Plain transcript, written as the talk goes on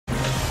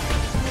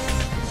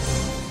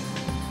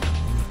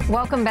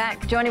Welcome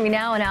back. Joining me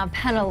now on our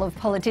panel of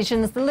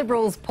politicians, the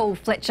Liberals' Paul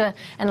Fletcher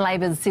and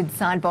Labor's Sid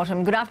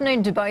Sidebottom. Good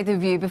afternoon to both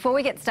of you. Before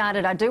we get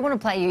started, I do want to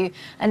play you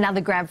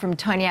another grab from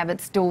Tony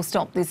Abbott's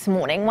doorstop this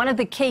morning. One of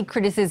the key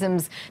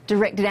criticisms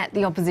directed at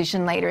the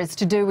opposition leader is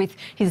to do with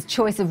his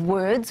choice of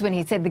words when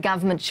he said the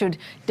government should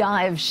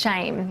die of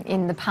shame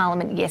in the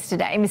parliament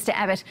yesterday. Mr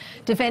Abbott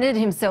defended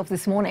himself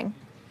this morning.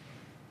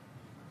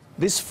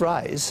 This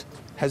phrase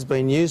has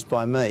been used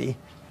by me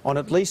on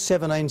at least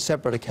 17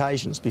 separate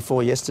occasions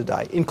before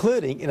yesterday,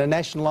 including in a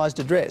nationalised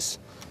address.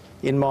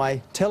 In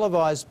my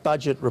televised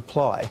budget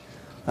reply,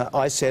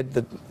 I said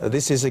that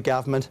this is a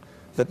government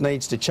that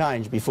needs to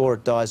change before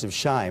it dies of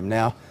shame.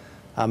 Now,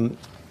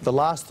 the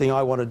last thing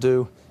I want to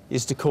do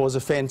is to cause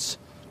offence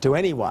to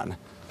anyone,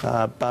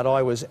 but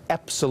I was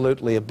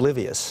absolutely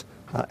oblivious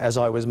as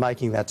I was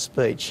making that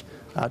speech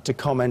to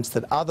comments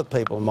that other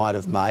people might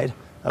have made,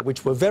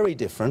 which were very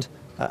different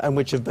and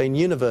which have been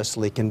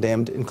universally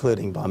condemned,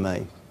 including by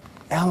me.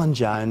 Alan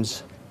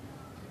Jones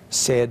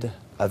said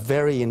a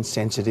very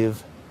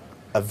insensitive,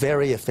 a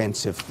very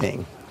offensive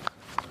thing.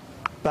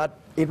 But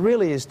it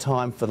really is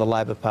time for the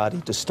Labor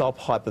Party to stop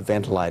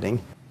hyperventilating.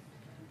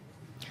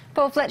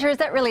 Paul Fletcher, is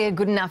that really a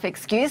good enough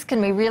excuse?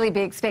 Can we really be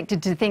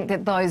expected to think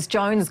that those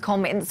Jones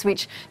comments,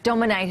 which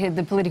dominated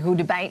the political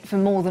debate for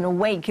more than a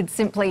week, had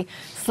simply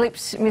slipped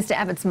Mr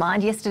Abbott's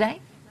mind yesterday?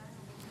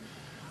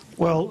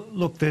 Well,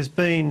 look, there's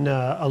been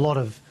a lot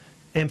of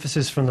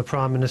emphasis from the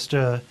Prime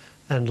Minister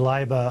and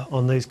Labor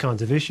on these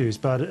kinds of issues,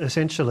 but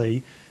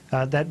essentially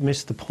that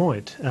missed the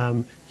point.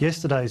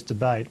 Yesterday's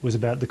debate was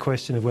about the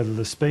question of whether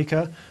the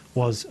Speaker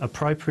was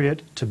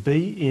appropriate to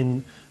be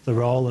in the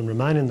role and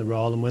remain in the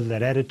role, and whether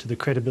that added to the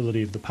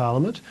credibility of the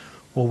Parliament,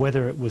 or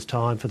whether it was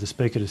time for the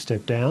Speaker to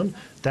step down.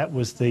 That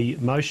was the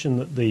motion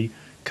that the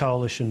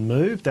Coalition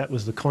moved. That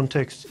was the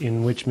context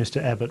in which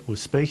Mr Abbott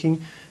was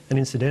speaking, and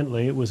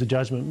incidentally it was a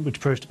judgment which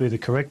proved to be the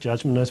correct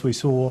judgment, as we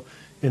saw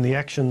in the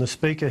action the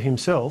Speaker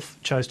himself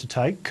chose to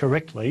take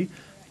correctly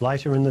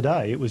later in the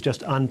day. It was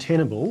just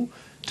untenable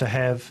to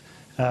have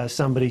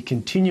somebody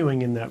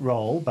continuing in that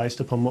role based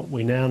upon what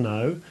we now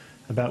know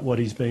about what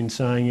he's been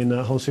saying in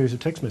a whole series of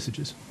text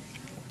messages.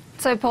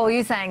 So, Paul,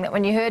 you're saying that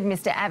when you heard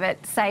Mr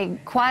Abbott say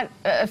quite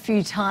a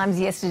few times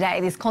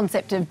yesterday this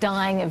concept of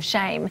dying of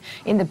shame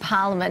in the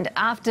Parliament,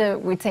 after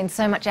we'd seen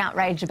so much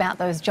outrage about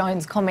those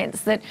Jones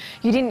comments, that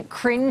you didn't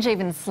cringe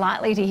even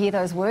slightly to hear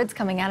those words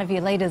coming out of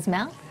your leader's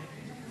mouth?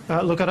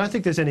 Look, I don't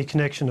think there's any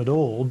connection at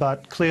all,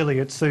 but clearly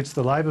it suits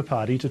the Labor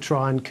Party to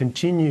try and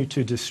continue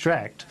to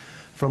distract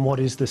from what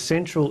is the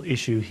central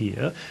issue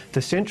here.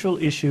 The central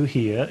issue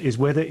here is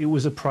whether it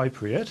was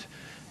appropriate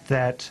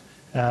that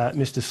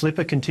Mr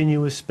Slipper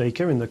continue as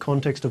Speaker in the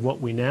context of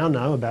what we now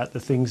know about the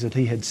things that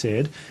he had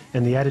said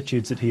and the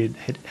attitudes that he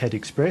had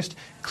expressed.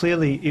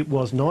 Clearly it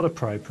was not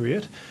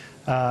appropriate.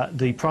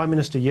 The Prime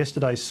Minister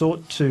yesterday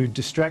sought to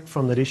distract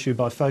from that issue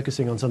by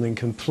focusing on something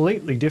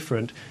completely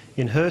different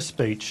in her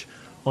speech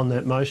on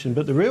that motion.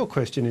 But the real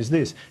question is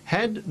this: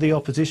 had the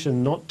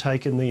opposition not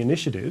taken the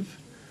initiative,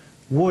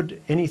 would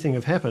anything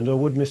have happened, or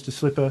would Mr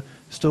Slipper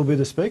still be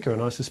the Speaker?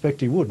 And I suspect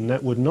he would, and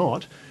that would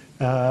not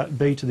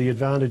be to the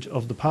advantage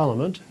of the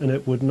Parliament, and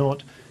it would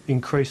not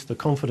increase the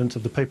confidence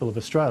of the people of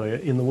Australia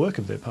in the work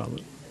of their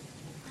Parliament.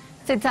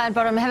 Sid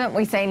Sidebottom, haven't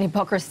we seen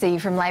hypocrisy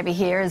from Labor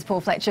here, as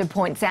Paul Fletcher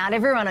points out?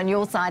 Everyone on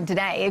your side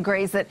today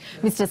agrees that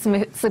Mr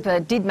Slipper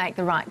did make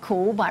the right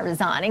call by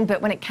resigning, but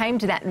when it came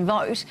to that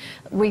vote,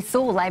 we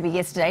saw Labor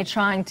yesterday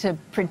trying to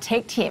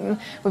protect him.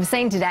 We've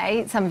seen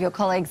today some of your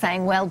colleagues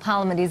saying, well,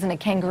 Parliament isn't a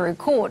kangaroo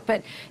court,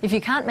 but if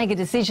you can't make a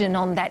decision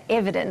on that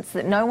evidence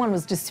that no one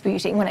was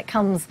disputing when it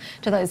comes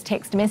to those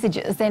text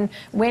messages, then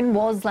when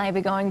was Labor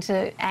going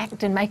to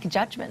act and make a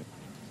judgment?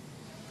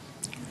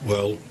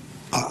 Well,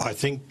 I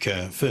think,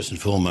 first and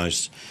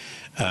foremost,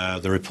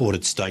 the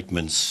reported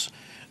statements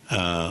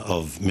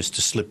of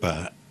Mr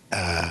Slipper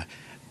are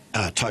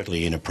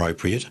totally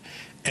inappropriate,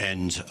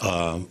 and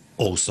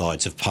all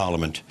sides of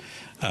Parliament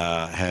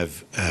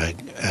have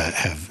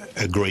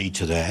agreed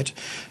to that.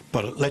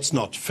 But let's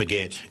not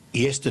forget,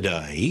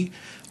 yesterday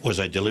was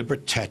a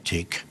deliberate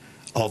tactic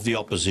of the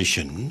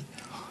opposition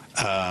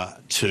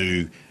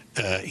to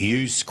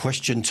use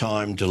question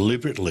time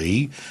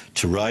deliberately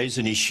to raise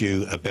an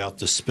issue about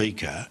the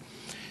Speaker,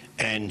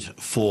 and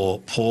for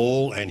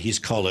Paul and his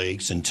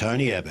colleagues and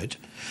Tony Abbott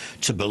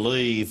to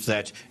believe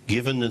that,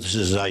 given that this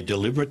is a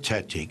deliberate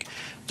tactic,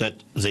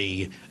 that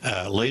the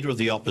Leader of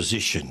the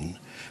Opposition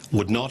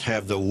would not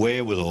have the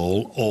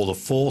wherewithal or the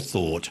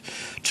forethought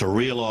to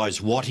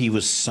realise what he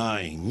was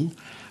saying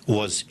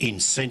was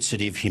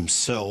insensitive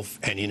himself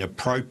and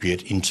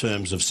inappropriate in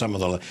terms of some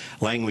of the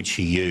language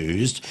he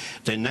used,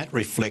 then that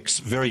reflects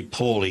very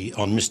poorly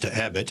on Mr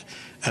Abbott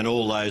and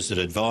all those that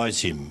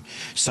advise him.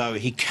 So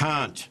he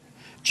can't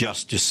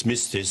just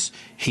dismiss this.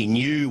 He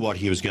knew what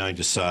he was going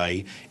to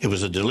say. It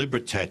was a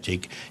deliberate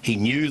tactic. He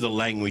knew the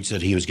language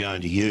that he was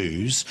going to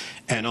use,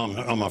 and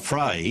I'm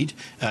afraid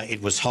it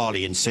was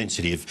highly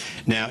insensitive.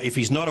 Now, if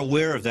he's not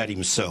aware of that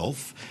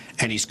himself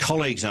and his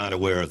colleagues aren't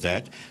aware of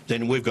that,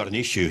 then we've got an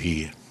issue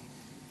here.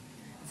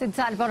 Sid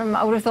Sidebottom,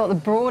 I would have thought the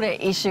broader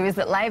issue is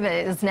that Labor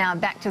is now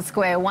back to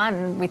square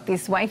one with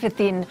this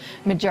wafer-thin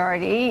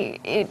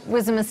majority. It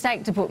was a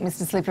mistake to put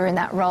Mr Slipper in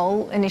that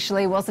role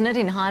initially, wasn't it?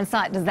 In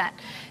hindsight, does that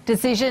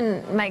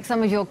decision make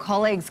some of your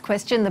colleagues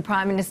question the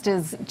Prime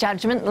Minister's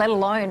judgment, let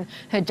alone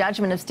her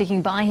judgment of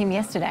sticking by him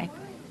yesterday?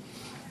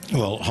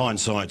 Well,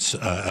 hindsight's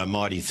a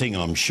mighty thing.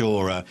 I'm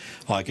sure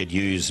I could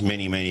use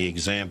many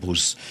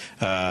examples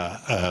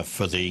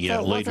for the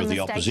Leader of the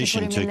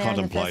Opposition to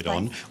contemplate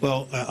on.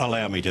 Well,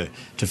 allow me to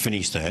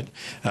finish that.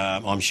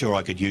 I'm sure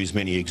I could use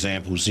many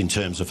examples in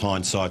terms of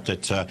hindsight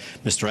that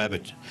Mr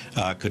Abbott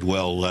could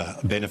well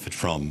benefit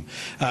from.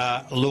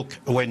 Look,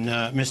 when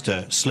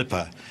Mr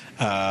Slipper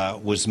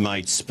was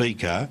made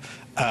Speaker,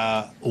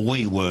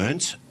 we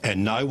weren't,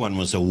 and no one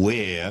was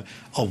aware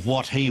of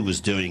what he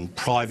was doing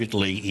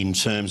privately in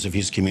terms of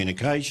his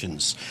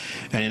communications.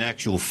 And in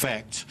actual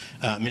fact,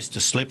 Mr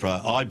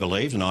Slipper, I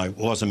believe, and I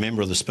was a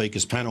member of the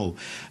Speaker's panel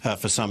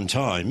for some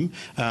time,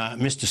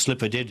 Mr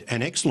Slipper did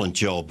an excellent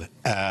job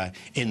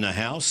in the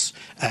House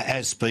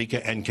as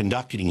Speaker and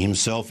conducting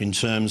himself in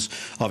terms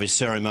of his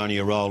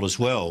ceremonial role as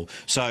well.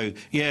 So,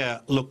 yeah,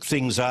 look,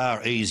 things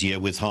are easier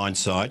with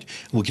hindsight.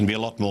 We can be a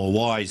lot more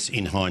wise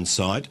in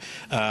hindsight.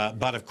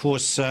 But, of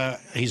course,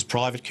 his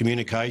private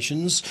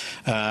communications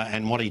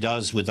and what he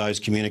does with those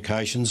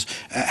communications,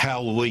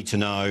 how are we to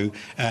know,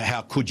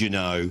 how could you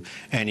know,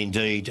 and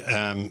indeed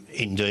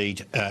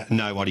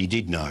know what he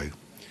did know?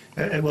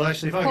 Well,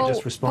 actually, if I could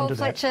just respond to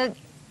that. Fletcher,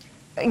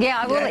 yeah,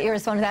 I will let you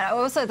respond to that. I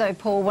also, though,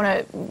 Paul, want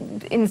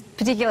to, in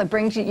particular,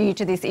 bring you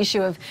to this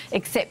issue of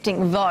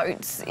accepting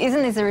votes.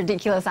 Isn't this a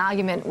ridiculous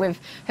argument we've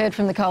heard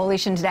from the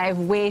Coalition today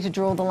of where to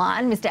draw the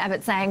line? Mr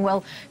Abbott saying,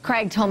 well,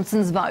 Craig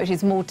Thompson's vote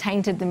is more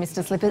tainted than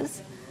Mr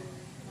Slipper's.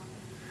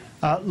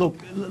 Look,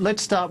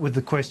 let's start with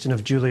the question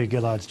of Julia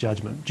Gillard's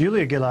judgment.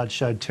 Julia Gillard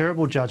showed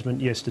terrible judgment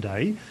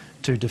yesterday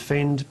to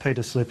defend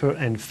Peter Slipper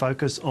and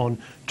focus on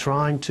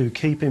trying to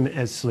keep him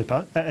as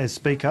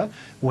Speaker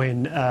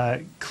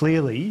when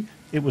clearly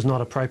it was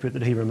not appropriate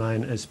that he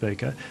remain as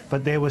Speaker.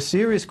 But there were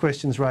serious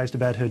questions raised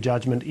about her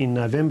judgment in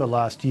November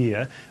last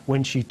year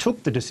when she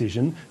took the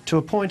decision to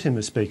appoint him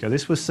as Speaker.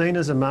 This was seen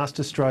as a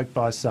masterstroke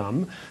by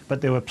some,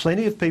 but there were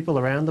plenty of people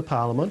around the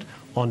Parliament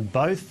on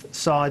both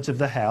sides of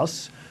the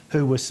House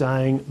who were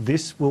saying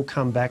this will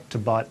come back to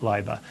bite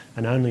Labor.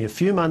 And only a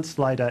few months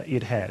later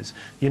it has.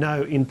 You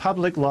know, in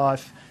public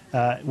life,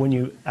 when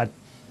you are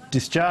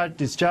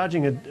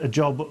discharging a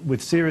job with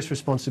serious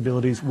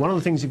responsibilities, one of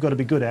the things you've got to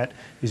be good at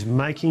is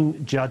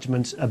making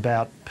judgments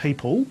about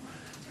people.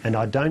 And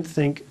I don't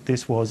think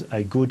this was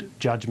a good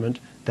judgment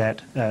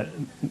that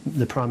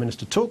the Prime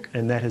Minister took,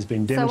 and that has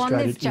been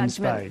demonstrated in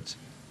spades.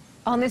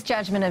 On this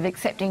judgment of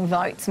accepting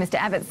votes, Mr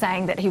Abbott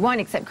saying that he won't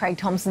accept Craig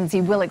Thompson's,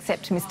 he will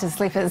accept Mr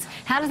Slipper's.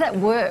 How does that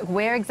work?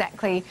 Where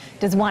exactly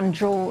does one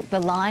draw the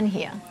line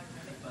here?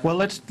 Well,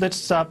 let's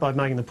start by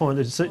making the point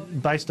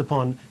that based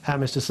upon how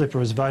Mr Slipper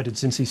has voted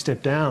since he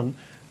stepped down,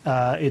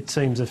 it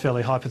seems a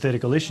fairly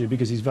hypothetical issue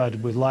because he's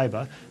voted with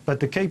Labor.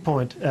 But the key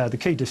point, the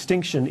key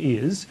distinction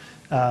is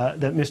that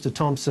Mr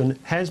Thompson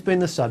has been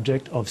the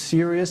subject of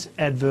serious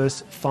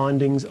adverse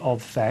findings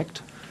of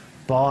fact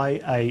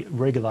by a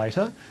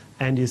regulator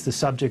and is the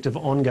subject of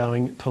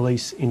ongoing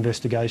police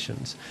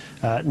investigations.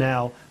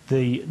 Now,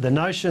 the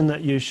notion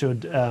that you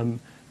should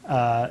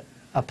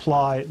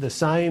apply the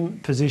same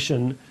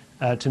position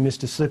to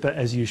Mr Slipper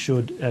as you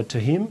should to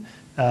him,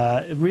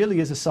 it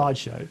really is a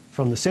sideshow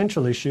from the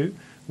central issue,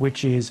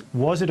 which is,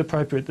 was it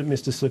appropriate that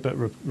Mr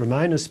Slipper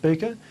remain as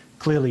Speaker?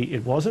 Clearly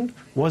it wasn't.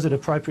 Was it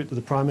appropriate that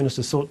the Prime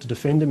Minister sought to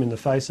defend him in the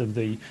face of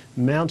the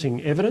mounting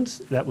evidence?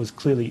 That was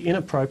clearly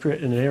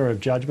inappropriate and an error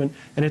of judgment.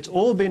 And it's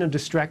all been a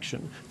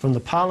distraction from the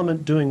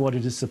Parliament doing what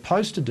it is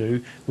supposed to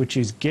do, which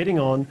is getting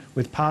on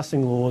with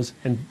passing laws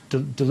and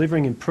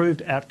delivering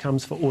improved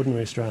outcomes for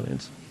ordinary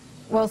Australians.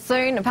 Well,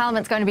 soon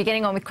Parliament's going to be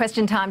getting on with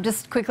question time.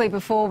 Just quickly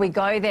before we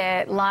go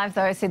there live,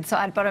 though, Sid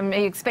Sidebottom, are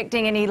you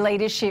expecting any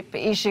leadership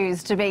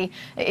issues to be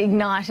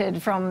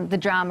ignited from the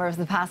drama of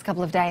the past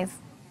couple of days?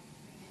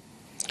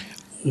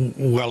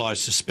 Well, I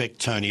suspect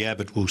Tony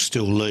Abbott will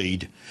still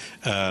lead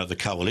the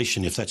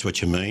coalition, if that's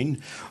what you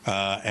mean,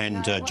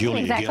 and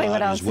Julia exactly Gillard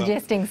what I was as well.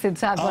 Suggesting, Sid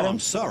Sidebottom. Oh, I'm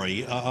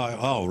sorry.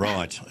 Oh,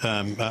 right.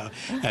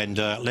 And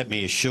let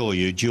me assure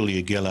you,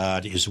 Julia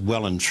Gillard is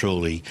well and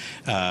truly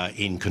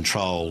in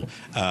control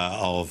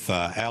of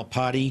our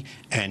party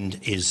and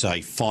is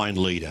a fine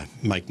leader.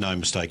 Make no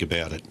mistake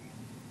about it.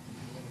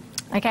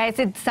 OK,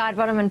 Sid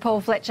Sidebottom and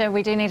Paul Fletcher,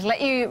 we do need to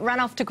let you run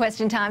off to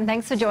question time.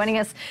 Thanks for joining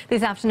us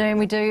this afternoon.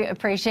 We do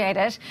appreciate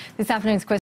it. This afternoon's question